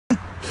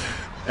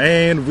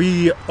And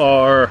we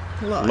are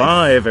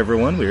live,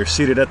 everyone. We are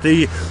seated at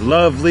the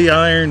lovely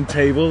iron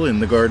table in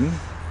the garden.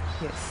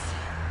 Yes.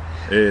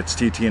 It's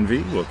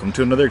TT&V. Welcome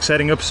to another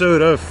exciting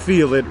episode of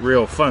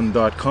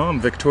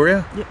FeelItRealFun.com.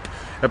 Victoria? Yep.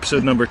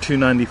 Episode number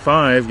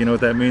 295. You know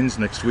what that means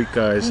next week,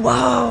 guys?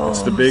 Wow.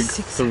 It's the big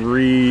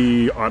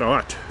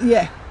 3-aught.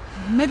 Yeah.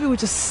 Maybe we'll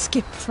just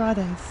skip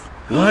Fridays.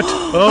 What?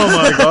 Oh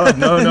my God.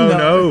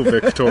 No,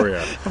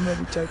 Victoria. I'm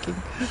only joking.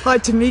 Hi,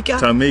 Tamika.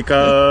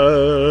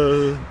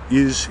 Tamika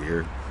is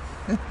here.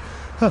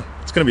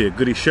 It's going to be a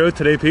goodie show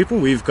today, people.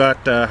 We've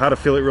got How to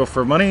Feel It Real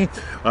for Money,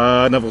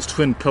 Neville's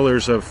Twin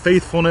Pillars of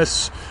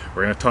Faithfulness.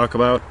 We're going to talk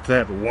about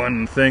that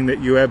one thing that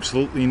you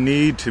absolutely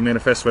need to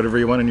manifest whatever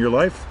you want in your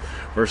life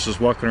versus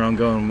walking around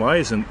going, why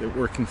isn't it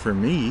working for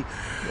me?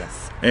 Yes.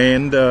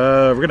 And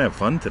we're going to have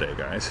fun today,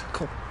 guys.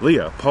 Cool.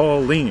 Leah,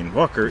 Pauline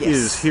Walker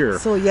is here.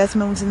 So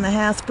Yasmin's in the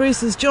house.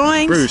 Bruce has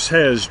joined. Bruce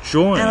has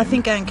joined. And I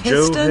think Aunt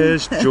Kirsten. Joe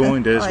has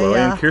joined as well.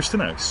 Yeah. And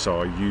Kirsten, I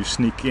saw you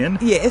sneak in.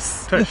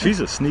 Yes. She's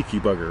a sneaky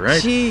bugger,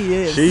 right? She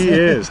is. She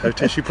is.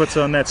 She puts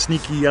on that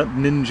sneaky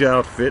ninja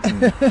outfit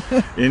and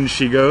in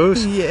she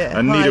goes. Yeah.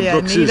 Anita Hi,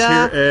 Brooks Anita. is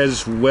here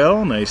as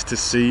well. Nice to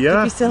see ya.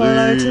 Did we say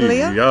hello to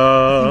Leah?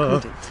 I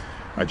think we did.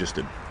 I just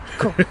did.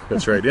 Cool.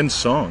 That's right. In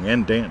song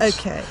and dance.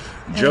 Okay.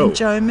 Joe. And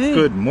Joe Moon.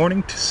 Good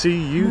morning to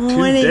see you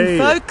Morning, today.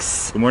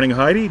 folks. Good morning,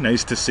 Heidi.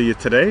 Nice to see you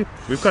today.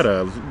 We've got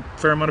a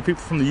fair amount of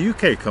people from the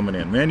UK coming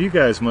in. Man, you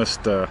guys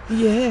must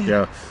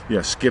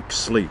skip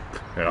sleep.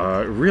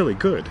 Really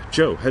good.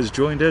 Joe has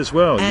joined as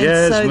well. And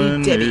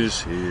Yasmin so did Debbie.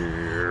 is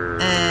here.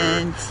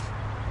 And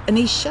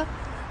Anisha.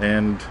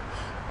 And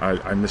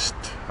I missed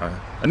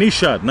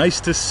Anisha. Nice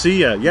to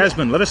see you.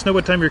 Yasmin, let us know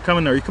what time you're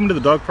coming. Are you coming to the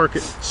dog park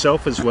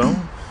itself as well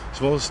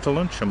as to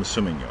lunch? I'm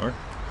assuming you are.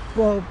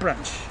 Well,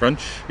 brunch.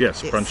 Brunch?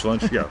 Yes. Yes. Brunch,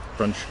 lunch. Yeah,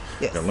 brunch.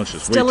 Yes. Yeah, lunch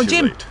is Stella way too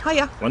Jim. late.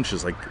 Hiya. Lunch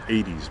is like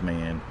 80s,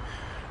 man.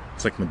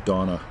 It's like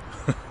Madonna.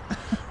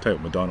 Tell you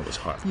what, Madonna was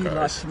hot, You guys.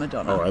 liked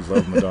Madonna. Oh, I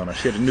love Madonna.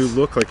 She had a new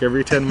look like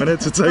every 10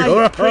 minutes. It's like,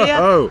 Hiya,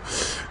 Priya.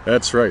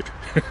 That's right.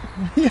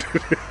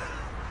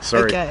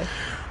 Sorry. Okay.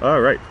 All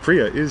right.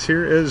 Priya is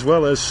here as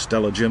well as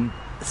Stella Jim.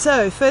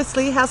 So,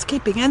 firstly,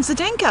 housekeeping. And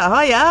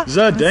Zdenka. Hiya.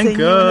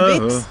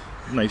 Zdenka.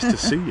 Nice to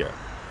see you.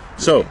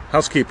 So,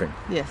 housekeeping.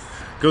 Yes.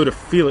 Go to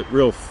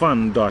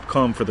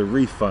feelitrealfun.com for the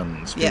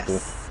refunds, people.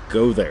 Yes.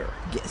 Go there.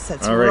 Yes,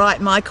 that's All right,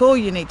 Michael.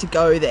 You need to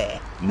go there.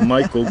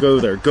 Michael, go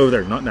there. Go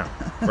there, not now.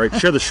 Right?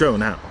 Share the show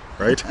now.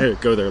 Right?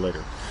 Go there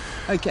later.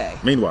 Okay.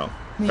 Meanwhile,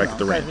 back at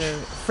the ranch.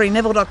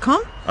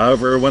 Freeneville.com.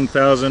 Over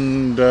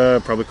 1,000,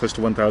 probably close to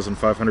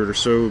 1,500 or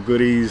so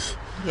goodies.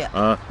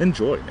 Yeah.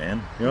 Enjoy,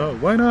 man. You know,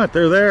 why not?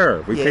 They're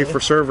there. We pay Yeah. for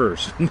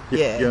servers.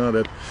 Yeah. You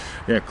know,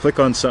 click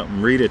on something,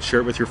 read it,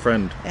 share it with your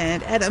friend.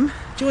 And Adam,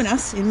 join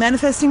us in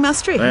Manifesting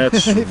Mastery.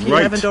 That's if you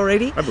right. haven't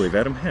already. I believe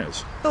Adam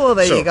has. Oh, well,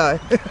 there you go.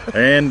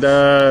 And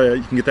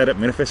you can get that at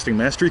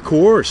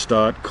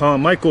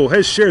manifestingmasterycourse.com. Michael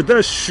has shared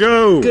the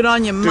show. Good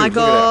on you, Dude, look at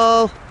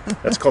Michael. that.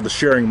 That's called the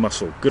sharing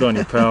muscle. Good on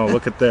you, pal.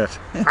 Look at that.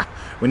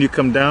 When you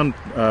come down,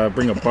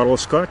 bring a bottle of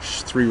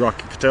scotch, 3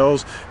 Rocky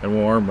Patels, and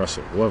we'll arm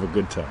wrestle. We'll have a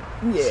good time.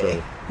 Yeah.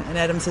 So, And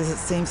Adam says it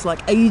seems like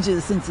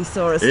ages since he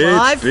saw us it's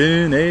live.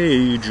 been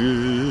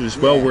ages.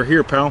 Well, we're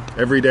here, pal,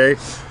 every day.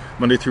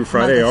 Monday through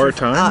Friday, Monday our through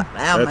time.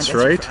 our That's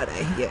Monday right. through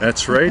Friday, yeah.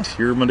 That's right.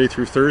 You're Monday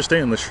through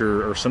Thursday,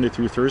 or Sunday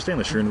through Thursday,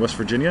 unless you're in West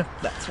Virginia.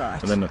 That's right.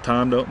 And then the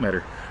time don't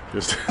matter.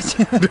 Just,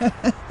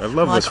 I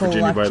love West Michael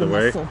Virginia, liked by the your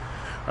way. muscle.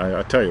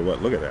 I tell you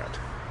what, look at that.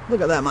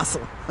 Look at that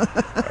muscle.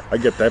 I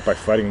get that by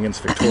fighting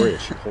against Victoria.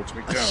 She holds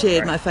me down.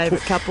 Shared my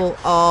favourite couple.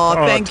 Oh,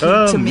 thank you,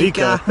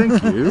 Tamika. Tamika.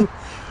 Thank you.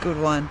 Good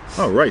one.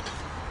 All right.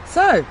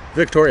 So,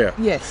 Victoria.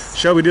 yes.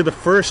 Shall we do the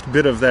first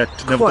bit of that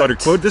Neville Goddard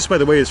Quote. quote? This, by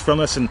the way, is from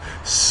lesson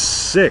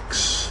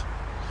 6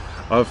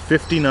 of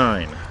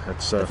 59.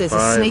 That's There's 5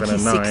 a sneaky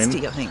and a 9.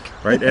 60, I think.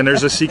 Right? And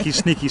there's a sneaky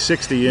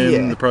 60 in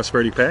Yeah. the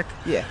Prosperity Pack.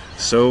 Yeah.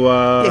 So,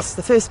 Yes,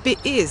 the first bit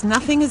is,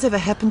 nothing has ever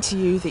happened to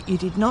you that you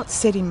did not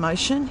set in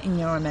motion in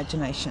your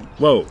imagination.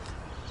 whoa.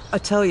 I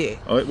tell you.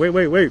 Oh, wait.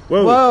 Whoa.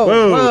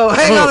 Whoa,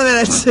 hang on a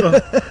minute.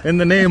 In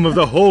the name of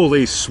the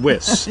Holy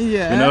Swiss.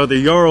 Yeah. You know,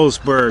 the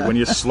Jarlsberg, when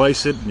you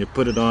slice it and you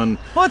put it on.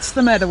 What's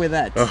the matter with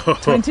that?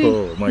 20?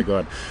 Oh, my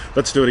God.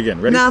 Let's do it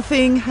again. Ready?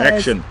 Nothing has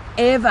Action.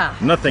 ever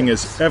Nothing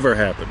has ever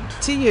happened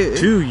to you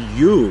to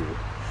you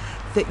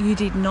that you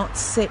did not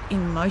set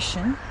in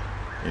motion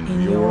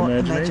in your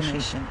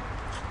imagination.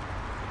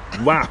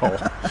 Wow.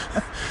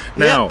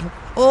 Now, Yep.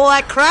 All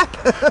that crap.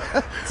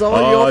 It's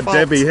all your fault.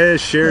 Debbie has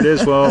shared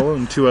as well,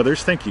 and 2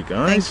 others. Thank you,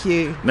 guys. Thank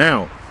you.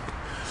 Now,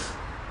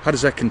 how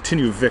does that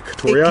continue, It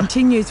Victoria?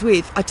 continues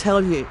with, I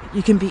tell you,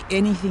 you can be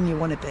anything you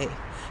want to be.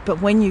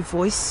 But when you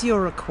voice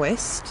your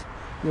request,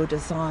 your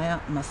desire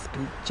must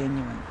be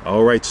genuine.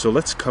 All right, so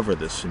let's cover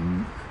this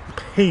in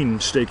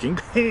painstaking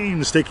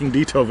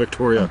detail,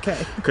 Victoria.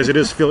 Okay. Because it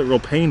is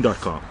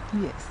feelitrealpain.com.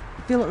 Yes.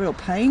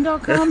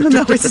 feelitrealpain.com?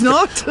 No, it's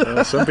not.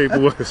 Some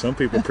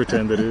people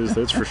pretend it is,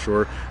 that's for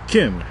sure.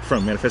 Kim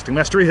from Manifesting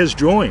Mastery has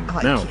joined.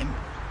 Hi, now, Kim.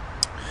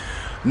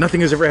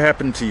 nothing has ever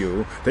happened to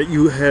you that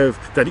you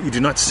do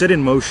not set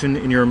in motion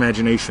in your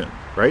imagination,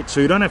 right? So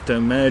you don't have to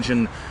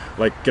imagine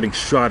like getting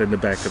shot in the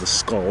back of the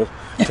skull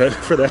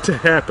for that to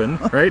happen,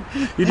 right?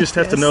 You just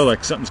have to know,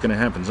 like, something's going to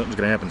happen, something's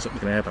going to happen,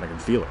 something's going to happen. I can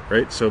feel it,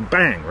 right? So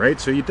bang, right?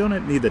 So you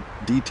don't need the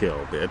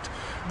detail bit,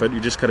 but you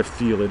just kind of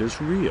feel it is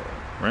real,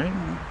 right?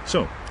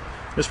 So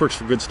this works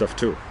for good stuff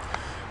too.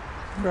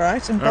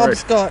 Right, and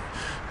Bob's got.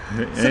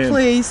 So And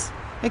please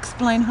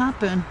explain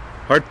heartburn.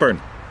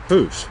 heartburn.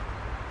 Whose?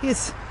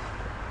 Yes.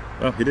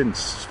 Well, he didn't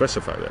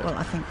specify that. Well,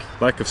 I think.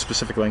 Lack of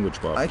specific language,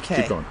 Bob. Okay.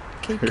 Keep going.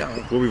 Keep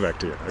going. We'll be back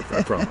to you,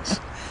 I promise.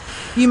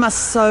 You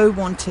must so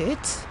want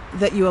it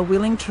that you are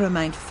willing to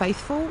remain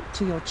faithful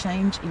to your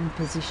change in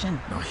position.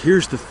 Now,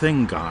 here's the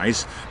thing,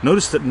 guys.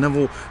 Notice that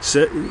Neville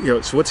said,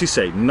 so what's he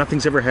say?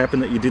 Nothing's ever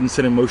happened that you didn't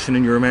set in motion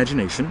in your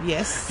imagination.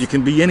 Yes. You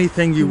can be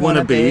anything you want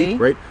to be,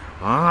 right?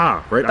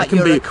 Right. But I can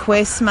your be.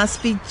 request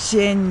must be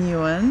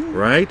genuine.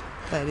 Right.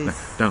 That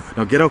is. Now,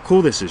 get how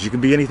cool this is. You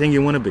can be anything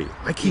you want to be.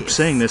 I keep Yes.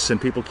 saying this,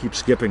 and people keep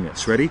skipping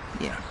this. Ready?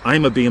 Yeah.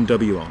 I'm a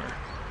BMW owner.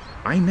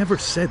 I never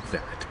said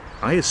that.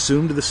 I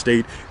assumed the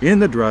state in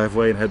the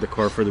driveway and had the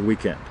car for the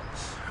weekend.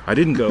 I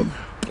didn't go,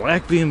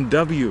 black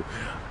BMW,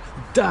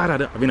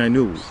 da-da-da. I mean, I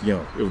knew,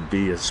 it would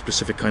be a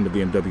specific kind of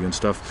BMW and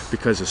stuff,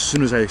 because as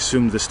soon as I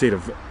assumed the state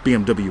of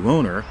BMW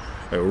owner,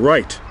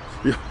 right,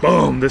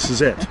 boom, this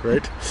is it,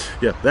 right?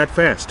 Yeah, that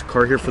fast.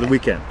 Car here for the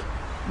weekend.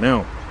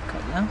 Now,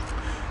 Okay,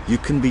 you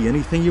can be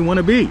anything you want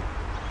to be.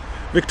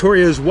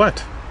 Victoria is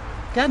what?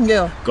 garden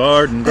girl.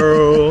 Garden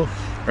girl,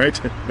 right?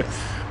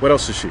 What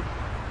else is she?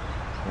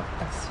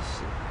 What else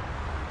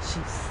is she?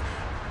 She's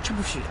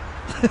troubleshooter.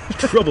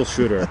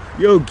 Troubleshooter,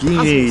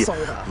 yogini,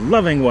 Puzzle solver.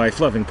 loving wife,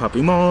 loving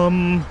puppy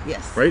mom.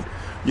 Yes. Right?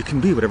 You can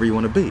be whatever you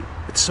want to be.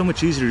 It's so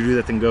much easier to do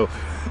that than go,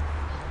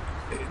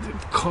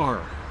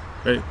 car.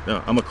 Right?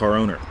 No, I'm a car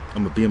owner.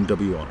 I'm a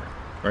BMW owner.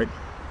 Right?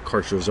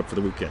 Car shows up for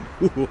the weekend.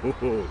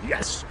 Ooh,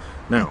 yes.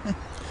 Now,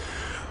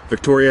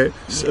 Victoria,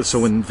 so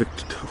when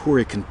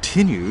Victoria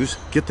continues,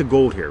 get the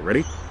gold here.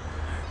 Ready?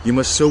 You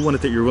must so want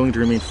it that you're willing to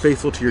remain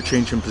faithful to your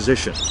change in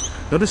position.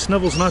 Notice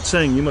Neville's not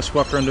saying you must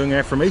walk around doing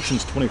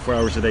affirmations 24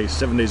 hours a day,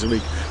 7 days a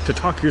week to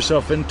talk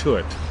yourself into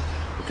it.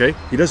 Okay?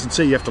 He doesn't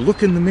say you have to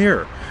look in the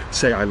mirror.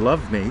 Say, I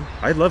love me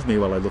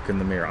while I look in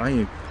the mirror. I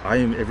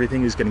am,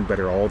 everything is getting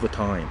better all the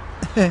time.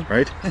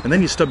 Right? And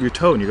then you stub your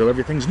toe and you go,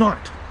 everything's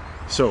not.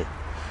 So,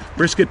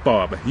 Brisket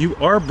Bob. You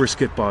are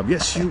Brisket Bob.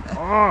 Yes, you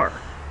are.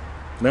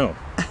 No.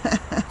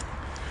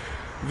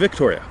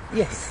 Victoria.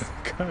 Yes.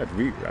 God,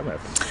 I'm having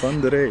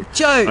fun today.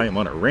 Joe. I am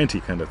on a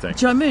ranty kind of thing.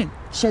 Joe Moon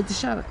shared the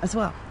show as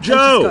well.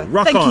 Joe,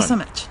 rock Thank on. you so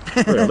much.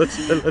 All right,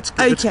 let's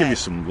give Okay. you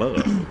some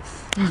love.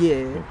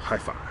 Yeah. Oh, high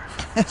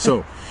five.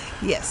 So,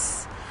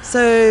 Yes.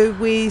 So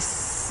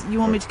you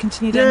want me to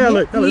continue down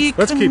yeah, here?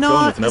 let's keep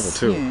going with Neville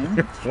assume,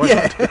 too. Why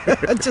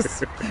not?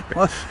 Just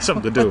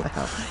Something to do.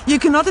 You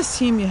cannot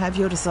assume you have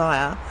your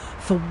desire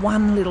for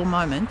one little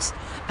moment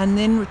and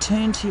then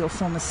return to your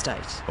former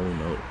state. Oh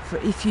no. For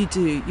if you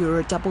do, you're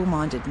a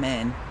double-minded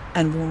man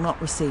and will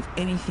not receive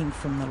anything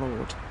from the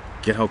Lord.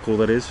 Get how cool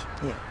that is?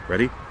 Yeah.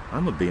 Ready?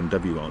 I'm a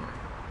BMW owner.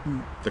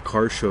 The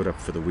car showed up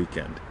for the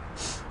weekend.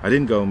 I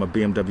didn't go, I'm a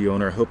BMW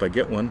owner, I hope I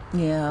get one.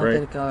 Yeah, I Right.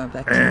 better go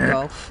back to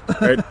golf.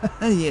 Right?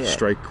 Yeah.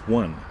 Strike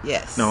one.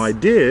 Yes. Now I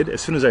did,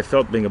 as soon as I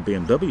felt being a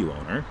BMW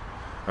owner,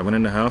 I went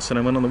in the house and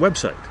I went on the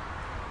website.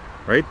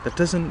 Right? That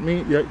doesn't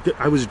mean...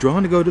 I was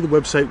drawn to go to the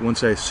website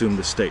once I assumed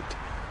the state.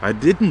 I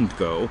didn't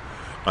go,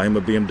 I'm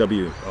a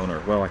BMW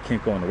owner. Well, I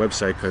can't go on the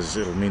website because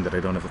it'll mean that I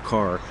don't have a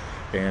car.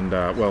 And,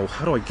 well,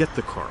 how do I get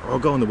the car? I'll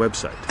go on the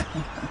website.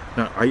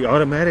 Now, I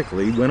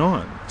automatically went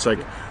on. It's like,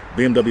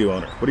 BMW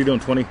owner. What are you doing,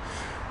 20?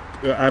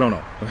 I don't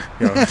know.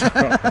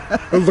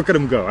 Look at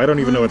him go. I don't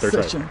even know what they're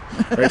Search saying.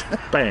 Right?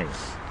 Bang.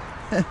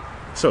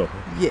 So,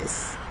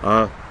 Yes.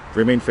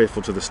 remain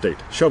faithful to the state.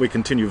 Shall we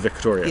continue,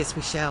 Victoria? Yes,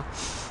 we shall.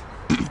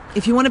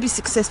 If you want to be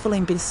successful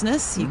in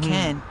business, you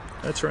can.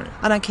 That's right.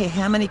 I don't care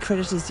how many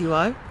creditors you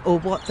owe or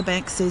what the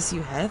bank says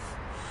you have.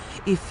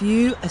 If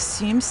you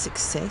assume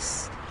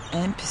success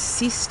and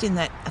persist in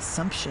that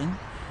assumption,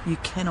 you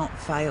cannot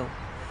fail.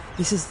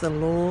 This is the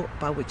law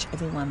by which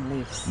everyone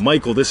lives.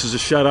 Michael, this is a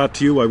shout out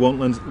to you. I won't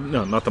lend...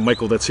 No, not the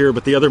Michael that's here,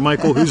 but the other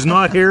Michael who's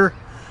not here.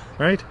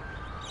 Right?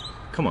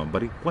 Come on,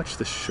 buddy. Watch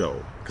this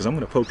show. Because I'm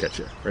going to poke at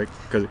you. Right?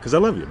 Because I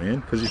love you,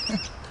 man. Because you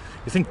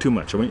think too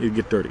much. I want you to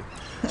get dirty.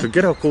 So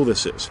get how cool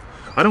this is.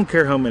 I don't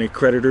care how many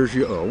creditors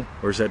you owe.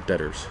 Or is that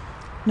debtors?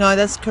 No,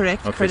 that's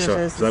correct. Okay,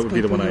 Creditors so that would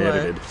be the people one I you owe.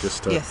 edited.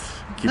 Just to Yes.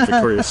 keep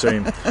Victoria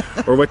sane.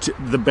 Or what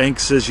the bank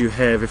says you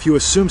have. If you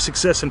assume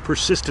success and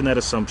persist in that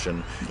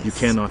assumption, you Yes.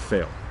 cannot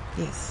fail.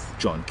 Yes.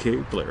 John K.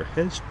 Blair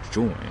has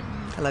joined.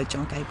 Hello,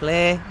 John K.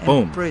 Blair. And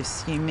Boom.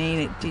 Bruce, you mean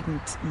it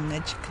didn't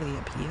magically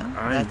appear?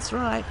 That's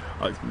right.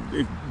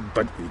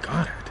 But we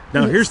got it.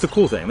 Now, here's the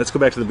cool thing. Let's go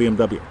back to the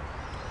BMW.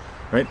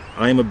 Right?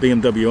 I am a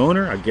BMW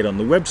owner. I get on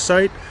the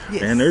website,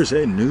 Yes. and there's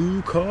a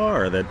new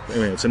car.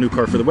 It's a new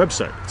car for the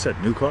website. It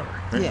said new car.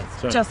 Right? Yes,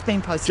 So- just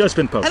been posted. Just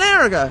been posted. An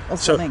hour ago or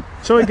So, something.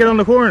 so I get on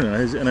the corner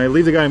and I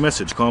leave the guy a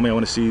message. Call me. I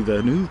want to see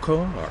the new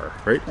car.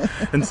 Right?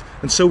 and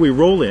so we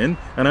roll in,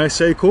 and I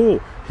say, "Cool.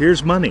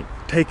 Here's money.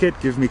 Take it.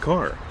 Give me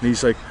car." And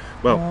he's like,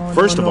 Well, Oh,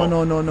 first no, of all,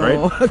 no, no, no,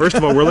 right? no. First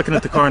of all, we're looking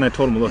at the car, and I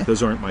told him, look,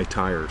 those aren't my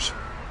tires,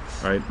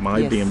 right? My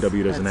Yes,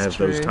 BMW doesn't have that's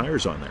those true.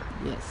 tires on there.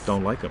 Yes.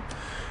 Don't like them.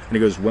 And he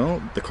goes,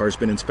 well, the car's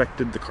been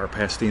inspected. The car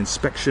passed the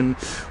inspection.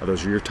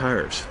 Those are your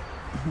tires.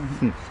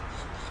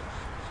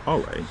 All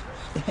right.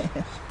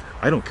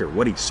 I don't care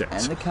what he says.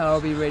 And the car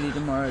will be ready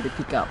tomorrow to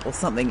pick up or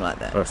something like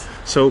that.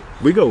 So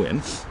we go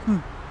in,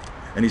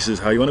 and he says,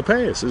 how you want to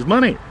pay? I says,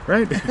 money,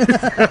 right?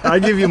 I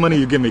give you money,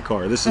 you give me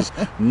car. This is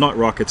not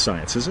rocket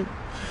science, is it?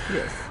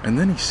 Yes. And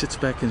then he sits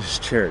back in his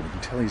chair. You can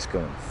tell he's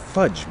going,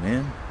 fudge,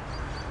 man.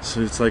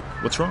 So it's like,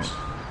 what's wrong?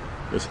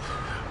 He goes,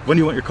 when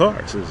do you want your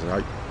car? I says,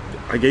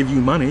 I gave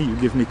you money, you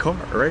give me car,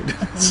 right?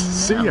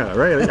 See ya,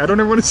 right? I don't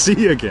ever want to see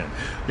you again.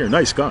 You're a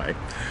nice guy.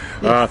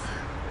 Yes.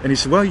 And he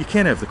said, well, you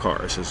can't have the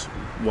car. I says,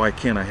 why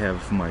can't I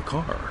have my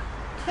car?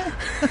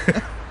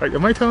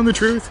 Am I telling the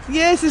truth?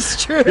 Yes,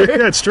 it's true.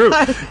 Yeah, it's true.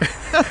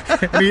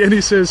 and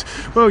he says,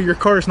 well, your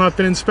car's not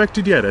been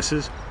inspected yet. I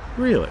says,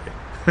 really?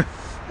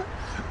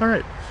 All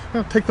right.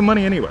 Well, take the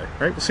money anyway,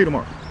 right? We'll see you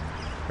tomorrow.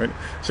 Right?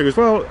 So he goes,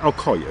 well, I'll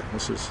call you. I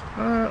says,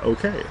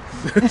 okay.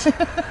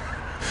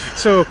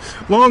 So,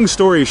 long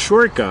story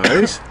short,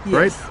 guys, Yes.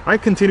 right? I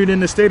continued in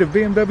the state of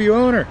BMW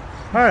owner.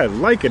 I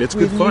like it. It's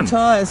With good fun. new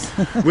tyres.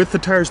 With the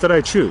tires that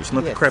I choose,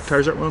 not the Yes. crap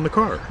tires that run on the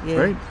car, Yeah.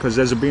 right? Because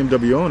as a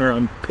BMW owner,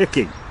 I'm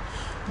picky.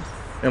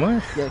 Am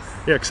I? Yes.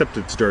 Yeah, except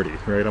it's dirty,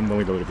 right? I'm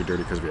only going to be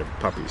dirty because we have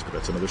puppies, but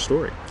that's another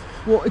story.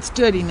 Well, it's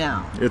dirty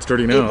now. It's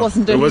dirty now. It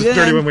wasn't dirty It wasn't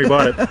dirty then. when we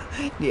bought it.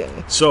 Yeah.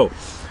 So,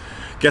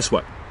 guess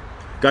what?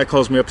 Guy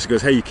calls me up. He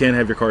goes, hey, you can't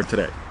have your car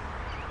today.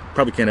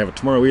 Probably can't have it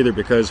tomorrow either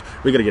because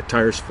we got to get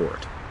tires for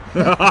it.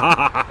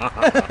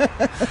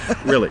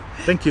 Really?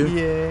 Thank you.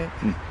 Yeah.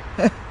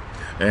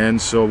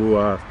 And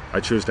so I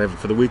chose to have it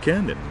for the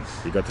weekend, and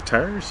he got the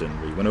tires,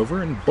 and we went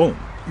over, and boom.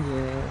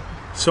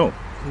 Yeah. So,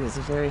 It was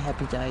a very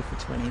happy day for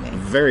 20 men.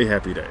 very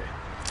happy day.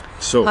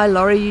 So, Hi,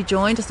 Laurie, you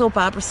joined. I saw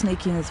Barbara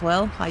sneak in as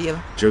well.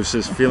 Hiya. Joe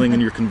says, feeling in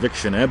your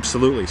conviction.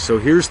 Absolutely. So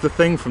here's the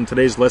thing from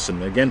today's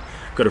lesson. Again,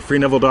 go to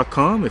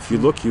freeneville.com. If you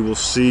look, you will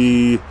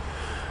see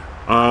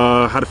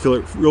How to Feel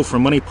It Real for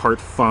Money, Part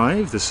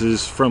 5. This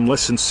is from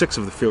Lesson 6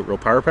 of the Feel It Real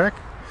Power Pack.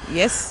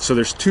 Yes. So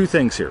there's two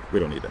things here. We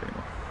don't need that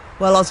anymore.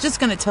 Well, I was just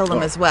going to tell them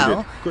Oh, as well. you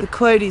did. Good. The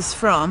quote is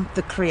from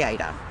the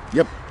creator,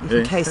 Yep.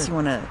 in case you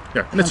want to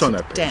Yeah, and it's on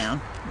that page.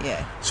 down.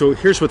 Yeah. So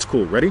here's what's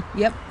cool. Ready?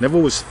 Yep.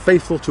 Neville was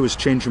faithful to his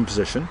change in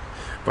position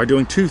by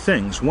doing two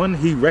things. One,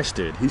 he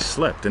rested. He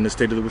slept in the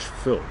state of the wish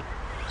fulfilled.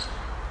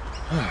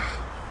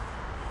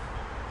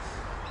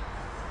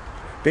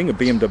 Being a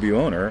BMW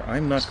owner,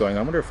 I'm not going,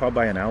 I wonder if I'll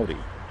buy an Audi.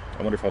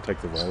 I wonder if I'll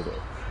take the Volvo.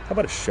 How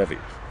about a Chevy?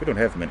 We don't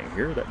have many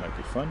here. That might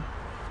be fun.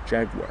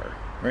 Jaguar.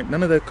 Right?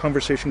 None of that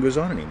conversation goes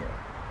on anymore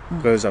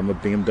because I'm a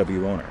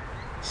BMW owner.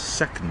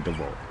 Second of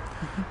all,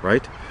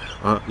 right?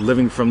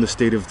 Living from the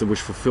state of the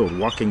wish fulfilled,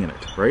 walking in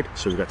it, right?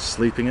 So we've got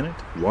sleeping in it,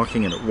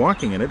 walking in it,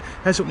 walking in it.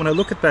 Has it when I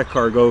look at that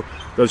car, go,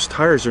 those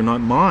tires are not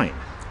mine.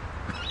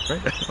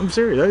 Right? I'm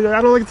serious.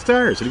 I don't like the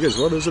tires. And he goes,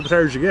 well, those are the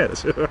tires you get. I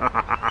said,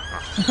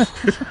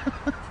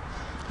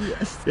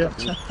 Yes. yeah,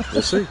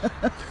 we'll see.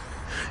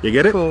 You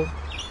get it? Cool.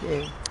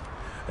 Yeah.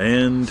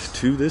 And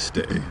to this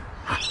day,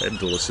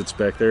 Abdullah sits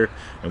back there,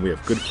 and we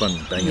have good fun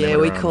banging Yeah,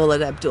 him we around. call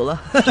it Abdullah.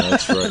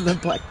 That's right. The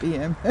black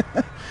BM.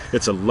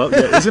 It's a love,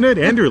 yeah, isn't it?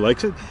 Andrew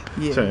likes it.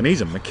 Yeah. So, and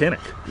he's a mechanic.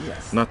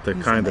 Yes. Not the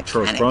He's a kind that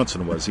Charles mechanic.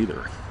 Bronson was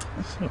either.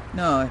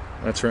 No,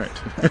 That's right.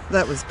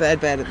 that was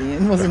bad at the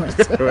end, wasn't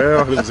it?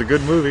 Well, it was a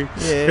good movie.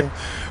 Yeah.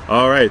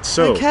 All right,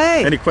 so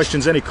Okay. any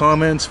questions, any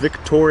comments,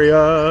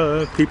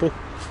 Victoria people?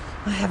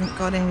 I haven't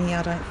got any,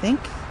 I don't think.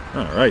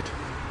 All right.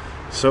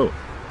 So,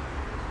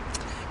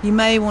 You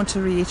may want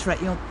to reiterate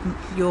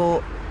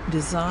your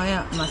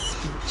desire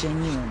must be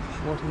genuine.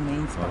 What he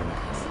means by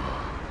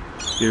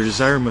that. your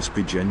desire must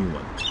be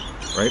genuine,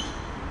 right?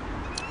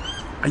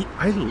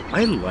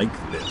 I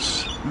like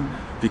this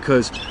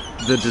because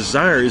the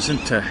desire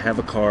isn't to have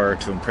a car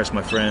to impress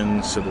my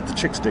friends so that the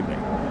chicks dig me,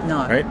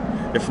 No. right?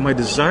 If my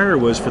desire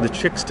was for the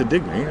chicks to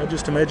dig me, I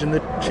just imagine the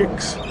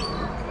chicks.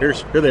 Here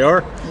they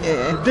are,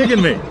 Yeah.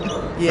 digging me,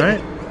 Yeah.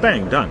 right?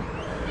 Bang, done.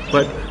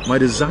 But my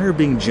desire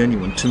being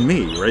genuine to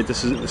me, right?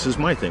 This is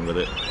my thing with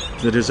it.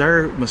 The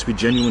desire must be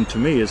genuine to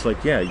me. Is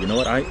like, yeah, you know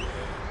what?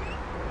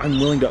 I'm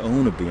willing to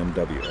own a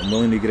BMW. I'm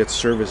willing to get it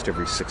serviced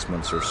every 6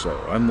 months or so.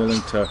 I'm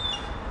willing to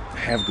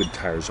have good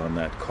tires on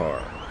that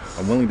car.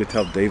 I'm willing to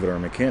tell David, our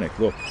mechanic,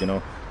 look,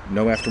 no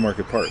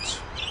aftermarket parts.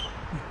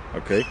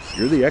 Okay?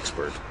 You're the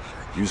expert.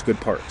 Use good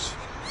parts.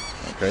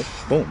 Okay?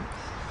 Boom.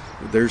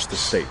 There's the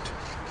state.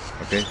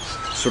 Okay?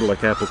 Sort of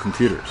like Apple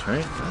computers,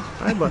 right?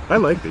 I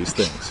like these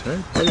things, right?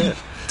 Look at that.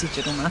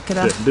 Digital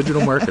marketer. Yeah,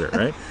 digital marketer,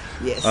 right?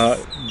 Yes.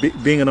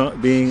 Being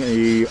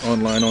a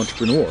online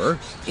entrepreneur,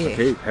 Yeah.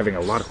 okay, having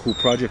a lot of cool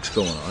projects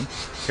going on,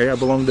 okay, I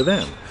belong to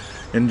them.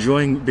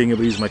 Enjoying being able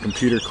to use my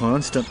computer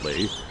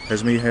constantly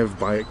has me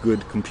buy a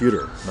good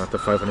computer, not the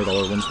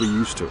 $500 ones we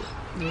used to.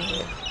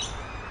 Yeah.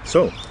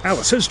 So,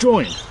 Alice has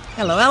joined.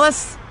 Hello,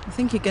 Alice. I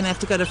think you're going to have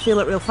to go to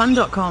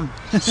feelitrealfun.com.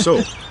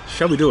 So,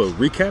 shall we do a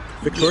recap,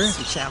 Victoria? Yes,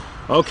 we shall.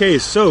 Okay,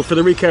 so for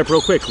the recap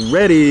real quick.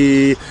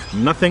 Ready?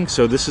 Nothing.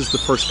 So this is the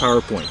first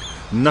PowerPoint.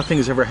 Nothing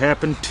has ever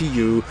happened to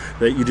you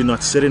that you do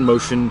not set in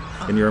motion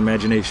in your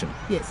imagination.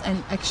 Yes,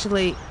 and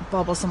actually,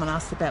 Bob or someone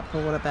asked about,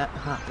 well, what about the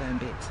heartburn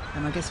bit?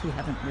 And I guess we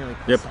haven't really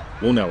got Yep, that.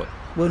 we'll nail it.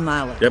 We'll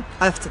nail it. Yep.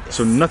 After this.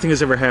 So nothing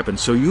has ever happened.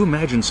 So you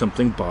imagine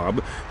something,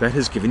 Bob, that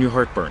has given you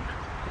heartburn.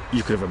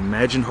 You could have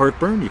imagined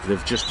heartburn. You could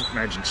have just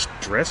imagined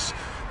stress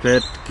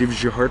that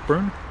gives you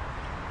heartburn.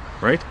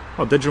 Right?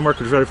 Oh, digital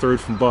marketers right off the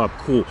road from Bob.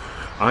 Cool.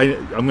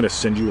 I'm going to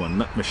send you on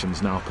nut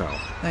missions now, pal.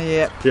 Oh,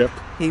 yep. Yep.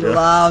 He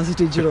loves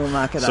digital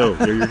marketer. So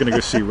you're going to go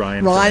see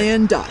Ryan.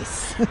 Ryan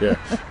Dice. Yeah.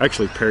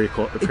 Actually, Perry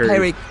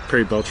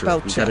Belcher.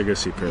 You got to go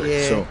see Perry.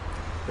 Yeah.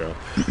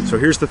 So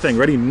here's the thing.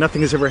 Ready?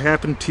 Nothing has ever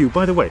happened to you.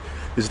 By the way,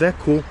 is that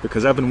cool?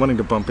 Because I've been wanting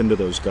to bump into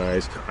those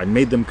guys. I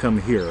made them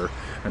come here,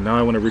 and now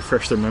I want to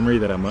refresh their memory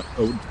that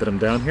I'm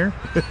down here.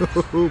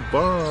 Oh,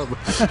 Bob.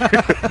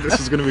 This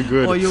is going to be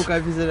good. Or you'll go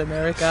visit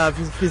America,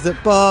 visit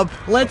Bob.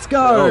 Let's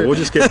go. Oh, we'll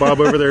just get Bob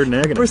over there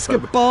nagging him.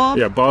 Brisket Bob.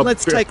 Yeah, Bob.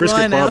 Let's take Brisket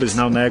Ryan Bob out. is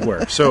now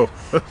Nagware. So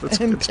let's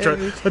try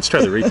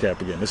the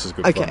recap again. This is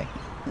good Okay.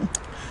 fun.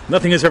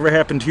 Nothing has ever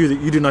happened to you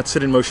that you do not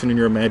set in motion in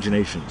your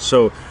imagination.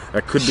 So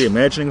that could be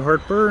imagining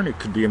heartburn. It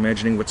could be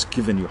imagining what's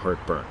given you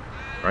heartburn,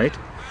 right?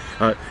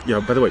 By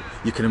the way,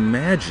 you can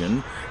imagine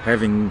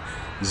having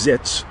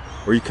zits,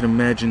 or you can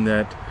imagine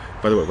that.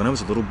 By the way, when I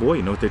was a little boy,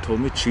 you know what they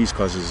told me? Cheese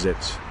causes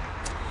zits,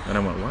 and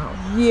I went, "Wow!"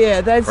 Yeah,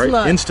 that's Right?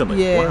 like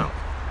Instantly, yeah. wow.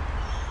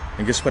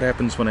 And guess what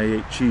happens when I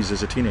ate cheese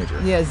as a teenager?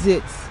 Yeah,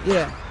 zits.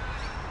 Yeah.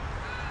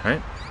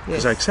 Right?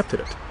 Because Yes. I accepted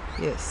it.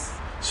 Yes.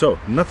 So,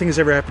 nothing has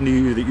ever happened to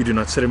you that you do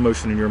not set in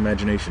motion in your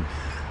imagination.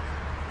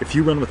 If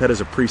you run with that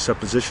as a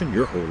presupposition,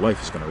 your whole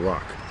life is going to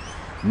rock.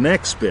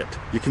 Next bit,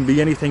 you can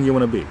be anything you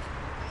want to be.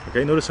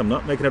 Okay, notice I'm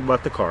not making it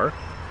about the car.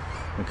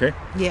 Okay?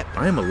 Yep.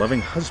 I am a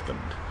loving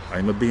husband. I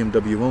am a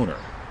BMW owner.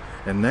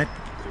 And that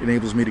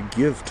enables me to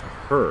give to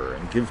her,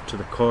 and give to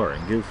the car,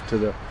 and give to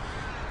the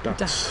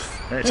ducks.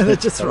 They're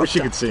just I wish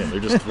you rocked could see them. They're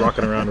just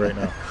rocking around right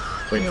now,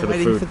 waiting You're for the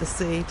waiting food. for the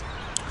seed.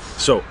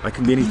 So, I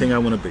can be anything I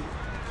want to be.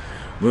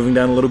 Moving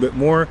down a little bit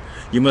more,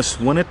 you must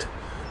want it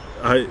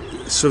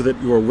so that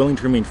you are willing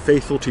to remain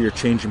faithful to your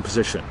change in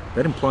position.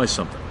 That implies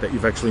something, that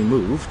you've actually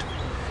moved,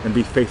 and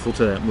be faithful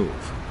to that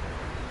move.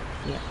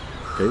 Yeah.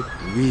 Okay?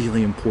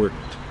 Really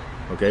important.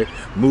 Okay?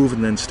 Move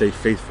and then stay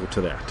faithful to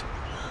that.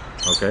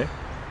 Okay?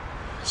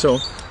 So,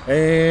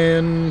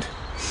 and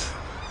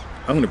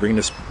I'm going to bring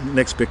this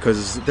next bit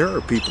because there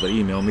are people that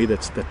email me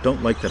that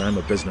don't like that I'm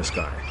a business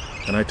guy.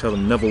 And I tell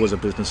them Neville was a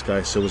business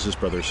guy, so was his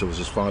brother, so was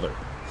his father.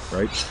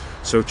 Right?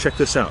 So check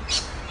this out.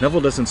 Neville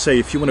doesn't say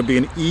if you want to be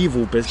an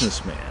evil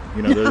businessman.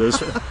 You know,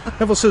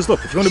 Neville says,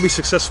 look, if you want to be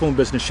successful in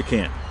business, you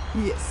can.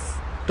 Yes.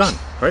 Done.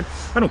 Right?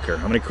 I don't care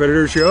how many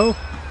creditors you owe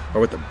or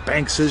what the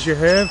bank says you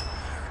have.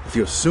 If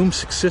you assume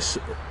success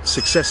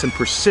and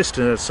persist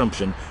in that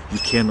assumption, you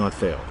cannot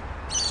fail.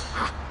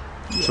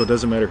 Yeah. So it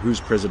doesn't matter who's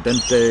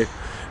presidente,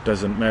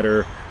 doesn't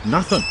matter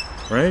nothing,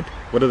 right?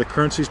 What are the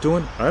currencies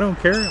doing? I don't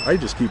care. I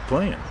just keep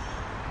playing,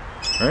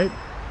 right?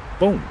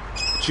 Boom.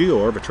 Geo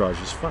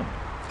arbitrage is fun.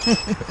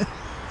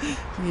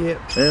 Yep.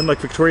 And like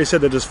Victoria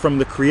said, that is from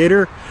the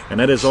creator, and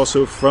that is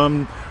also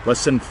from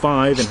Lesson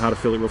 5 in How to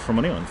Affiliate for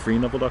Money on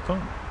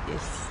freeneville.com.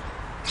 Yes.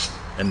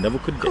 And Neville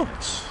could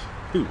dance.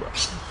 Hoorah. Yeah,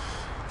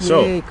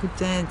 So, good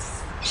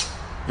dance.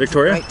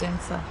 Victoria, Great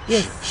dancer.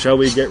 Yes. shall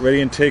we get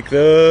ready and take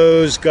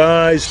those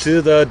guys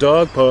to the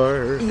dog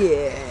park?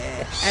 Yeah.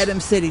 Adam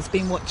said he's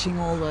been watching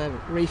all the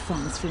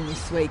refunds from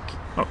this week.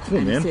 Oh, cool,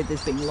 and man. he said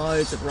there's been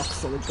loads of rock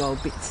solid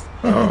gold bits.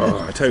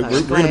 Oh, I tell you, So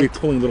we're going to be glad.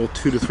 pulling little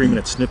 2 to 3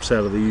 minute snips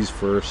out of these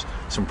for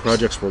some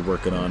projects we're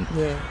working on.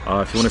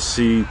 Yeah. If you want to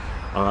see,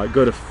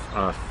 go to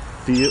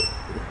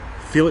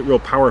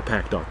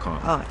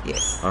feelitrealpowerpack.com. Oh,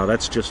 yes.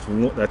 That's the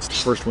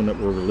first one that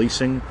we're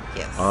releasing.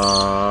 Yes.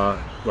 Well,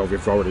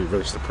 we've already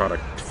released the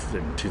product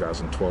in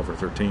 2012 or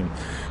 13,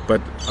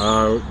 but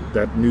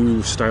that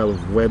new style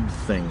of web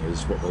thing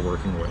is what we're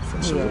working with,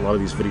 and so Yeah. a lot of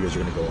these videos are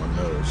going to go on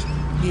those.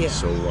 Yeah.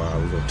 So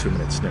little 2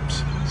 minute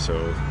snips.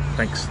 So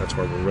thanks. That's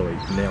why we're really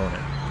nailing it.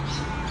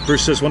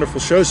 Bruce says, wonderful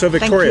show. So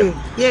Victoria, you.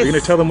 Yes. are you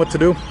going to tell them what to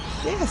do?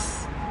 Yes.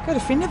 Go to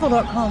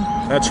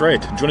freeneville.com. That's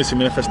right. Join us at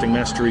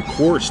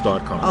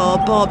manifestingmasterycourse.com. Oh,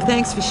 Bob,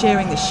 thanks for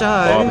sharing the show.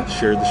 Bob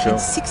shared the show. And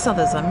 6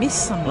 others. I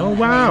missed some. Oh,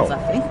 wow. names,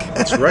 I think.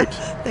 That's right.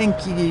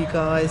 Thank you,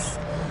 guys.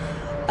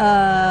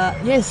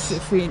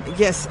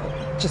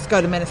 Just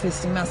go to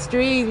Manifesting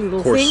Mastery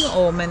little Course. thing,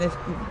 or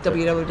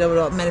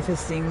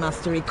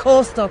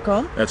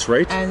www.manifestingmasterycourse.com. That's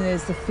right. And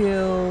there's the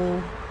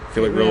Feel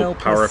It Real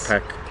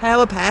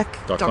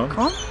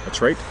Powerpack.com.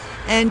 That's right.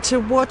 And to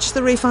watch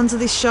the refunds of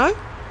this show,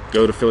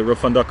 Go to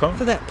feelitrealfun.com.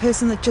 for that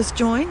person that just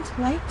joined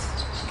late,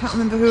 can't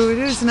remember who it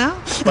is now.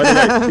 By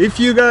the way, if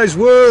you guys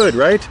would,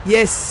 right?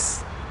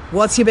 Yes.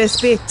 What's your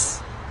best bit?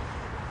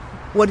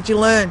 What did you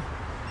learn?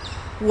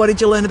 What did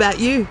you learn about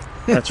you?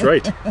 That's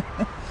right. Did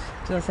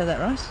I say that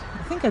right?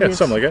 I think I Yeah, did.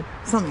 something like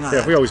that. Something like Yeah,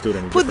 that. we always do it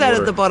in a Put different that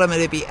order. at the bottom,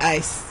 it'd be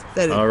ace.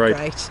 That'd All be right.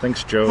 great.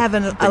 Thanks, Joe. Have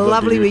Big a love to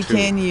lovely you, too.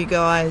 weekend, you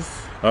guys.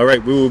 All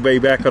right, we will be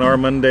back on our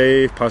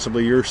Monday,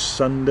 possibly your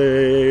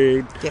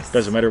Sunday. Yes.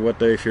 Doesn't matter what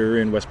day if you're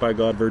in West by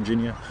God,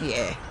 Virginia.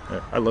 Yeah.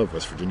 I love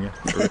West Virginia.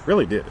 I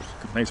really did.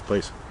 It's a nice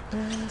place.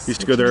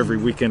 Used to go there every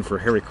weekend for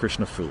Hare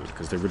Krishna food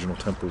because the original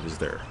temple was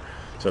there.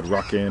 So I'd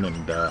rock in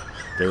and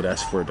they would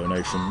ask for a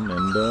donation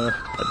and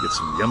I'd get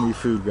some yummy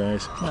food,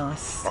 guys.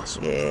 Nice.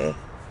 Awesome. Yeah,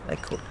 they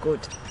cook good.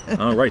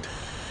 All right.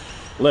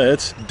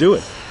 Let's do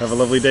it. Have a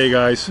lovely day,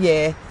 guys.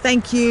 Yeah,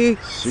 thank you.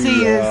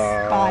 See you.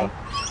 ya. Bye.